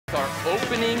Our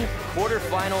opening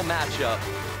quarterfinal matchup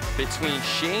between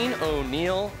Shane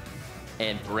O'Neill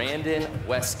and Brandon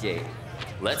Westgate.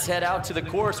 Let's head out to the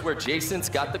course where Jason's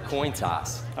got the coin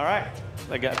toss. All right,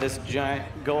 I got this giant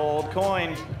gold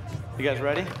coin. You guys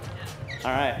ready?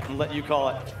 All right, I'll let you call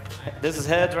it. This is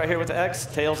heads right here with the X.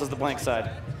 Tails is the blank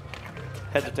side.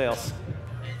 Heads or tails?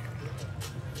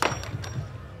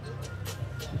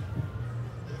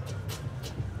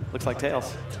 Looks like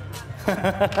tails.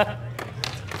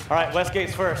 All right,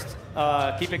 Westgate's first.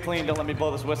 Keep it clean, don't let me blow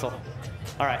this whistle.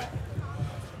 All right.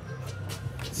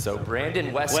 So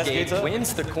Brandon Westgate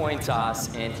wins the coin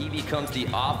toss, and he becomes the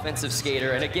offensive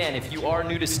skater. And again, if you are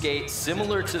new to skate,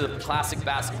 similar to the classic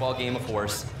basketball game of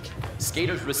horse,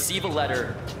 skaters receive a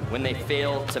letter when they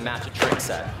fail to match a trick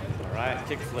set. All right,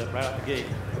 kick flip right out the gate.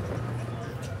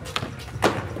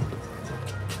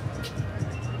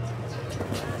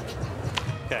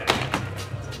 Okay,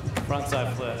 front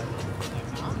side flip.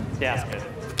 Yeah, that's good.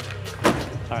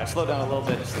 All right, slow down a little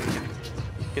bit. Just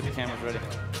get the cameras ready.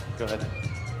 Go ahead.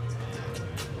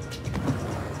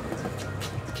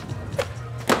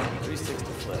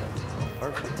 360 flip.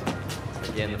 Perfect.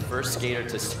 Again, the first skater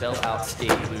to spell out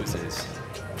skate loses.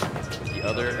 The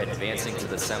other advancing to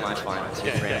the semifinals.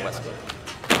 Okay, Brandon Westgate.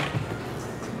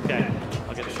 Okay,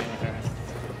 I'll get a Shane here.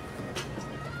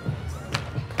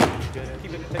 Good.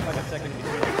 Keep it. Take like a second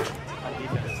between on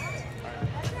defense.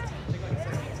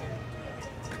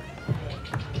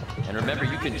 And remember,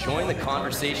 you can join the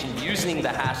conversation using the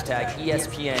hashtag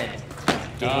ESPN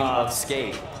Game of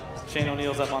Skate. Shane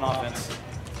O'Neill's up on offense.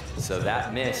 So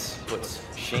that miss puts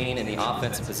Shane in the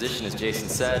offensive position, as Jason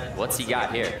said. What's he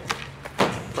got here?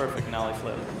 Perfect nollie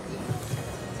flip.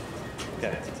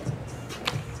 Okay.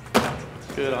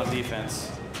 Good on defense.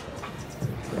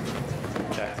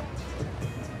 Okay.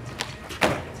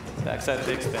 Backside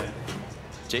big spin.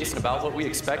 Jason, about what we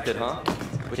expected, huh?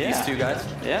 With these two guys?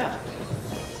 Yeah.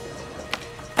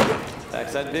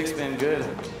 Backside big spin, good.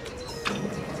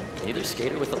 Neither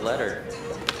skater with a letter.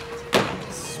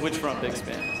 Switch front big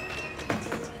spin.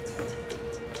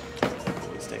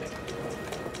 Stick it.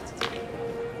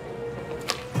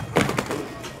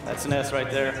 That's an S right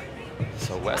there.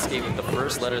 So Westgate with the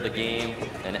first letter of the game,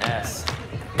 an S.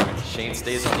 Shane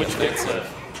stays on the offensive.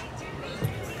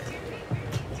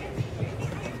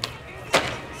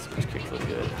 Switch kick flip,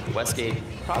 good. Westgate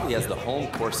probably has the home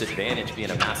course advantage,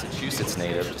 being a Massachusetts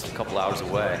native, just a couple hours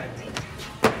away.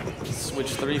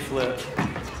 Switch 3 flip.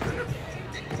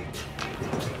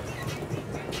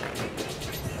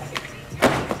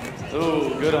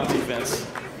 Ooh, good on defense.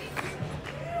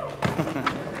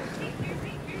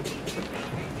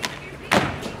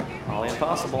 Ollie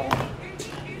impossible.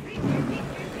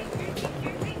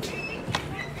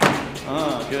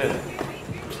 Good.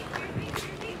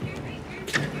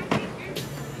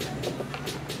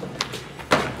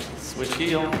 Switch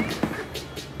heel.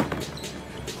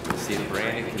 See if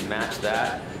Brandon can match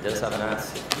that. He does have an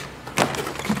S.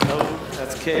 Oh,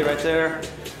 that's K right there.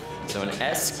 So an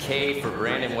SK for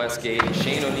Brandon Westgate.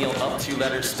 Shane O'Neill up 2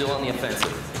 letters, still on the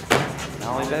offensive.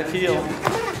 Nollie back heel.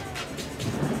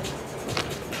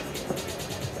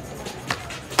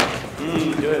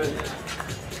 Good.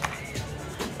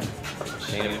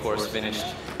 Shane, of course, finished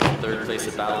 3rd place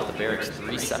at Battle of the Barracks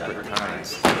 3 separate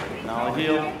times. Nollie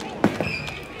heel.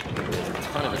 There's a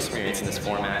ton of experience in this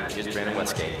format. Here's Brandon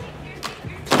Westgate.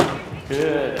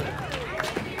 Good.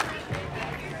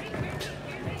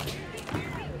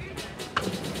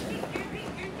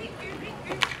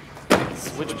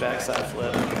 Switch backside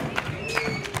flip.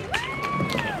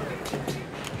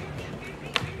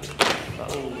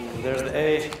 Oh, there's the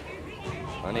A.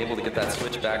 Unable to get that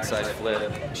switch backside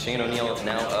flip. Shane O'Neill is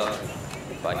now up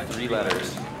by 3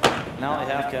 letters. Now a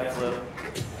half cap flip.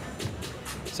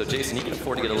 So Jason, you can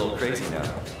afford to get a little crazy now.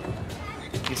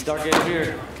 You start getting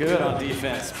weird. Good on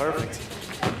defense. Perfect.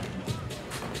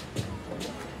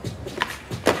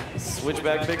 Switch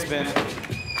back big spin.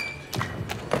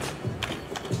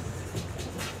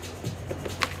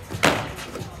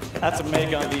 That's a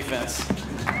make on defense.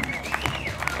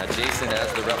 Now Jason,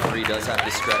 as the referee, does have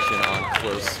discretion on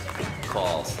close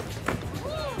calls.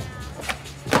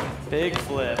 Big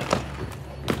flip.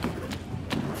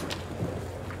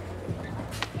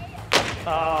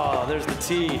 Oh, there's the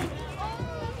T.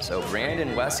 So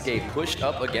Brandon Westgate pushed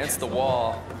up against the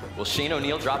wall. Will Shane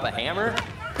O'Neill drop a hammer?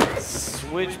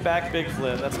 Switch back big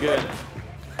flip. That's good.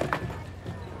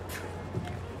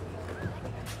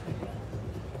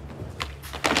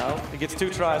 Oh, he gets 2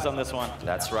 tries on this one.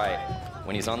 That's right.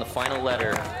 When he's on the final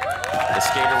letter, the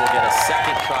skater will get a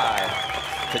second try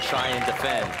to try and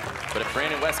defend. But if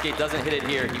Brandon Westgate doesn't hit it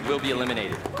here, he will be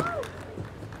eliminated.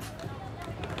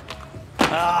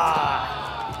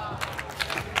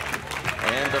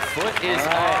 And the foot is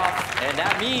off, and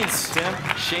that means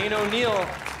Shane O'Neill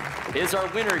is our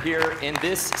winner here in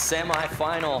this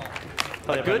semifinal.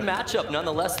 A good matchup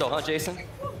nonetheless, though, huh, Jason?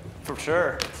 For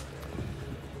sure.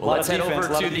 Well, let's head over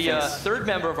to the third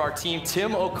member of our team,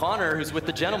 Tim O'Connor, who's with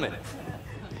the gentleman.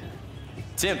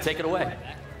 Tim, take it away.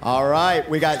 All right,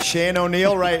 we got Shane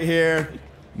O'Neill right here.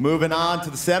 Moving on to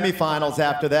the semifinals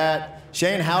after that.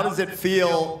 Shane, how does it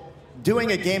feel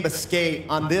doing a game of skate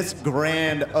on this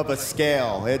grand of a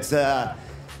scale? It's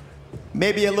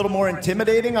maybe a little more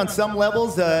intimidating on some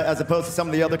levels as opposed to some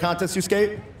of the other contests you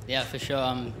skate? Yeah, for sure.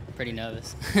 I'm pretty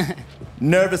nervous.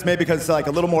 Nervous maybe because it's like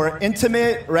a little more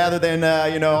intimate rather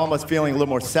than, you know, almost feeling a little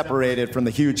more separated from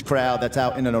the huge crowd that's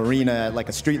out in an arena at like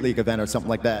a street league event or something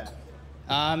like that.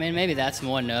 And maybe that's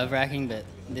more nerve-wracking, but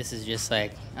this is just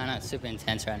like, I don't know, it's super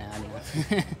intense right now. You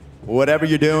know? Whatever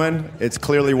you're doing, it's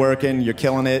clearly working. You're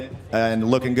killing it and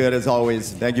looking good as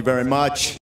always. Thank you very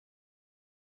much.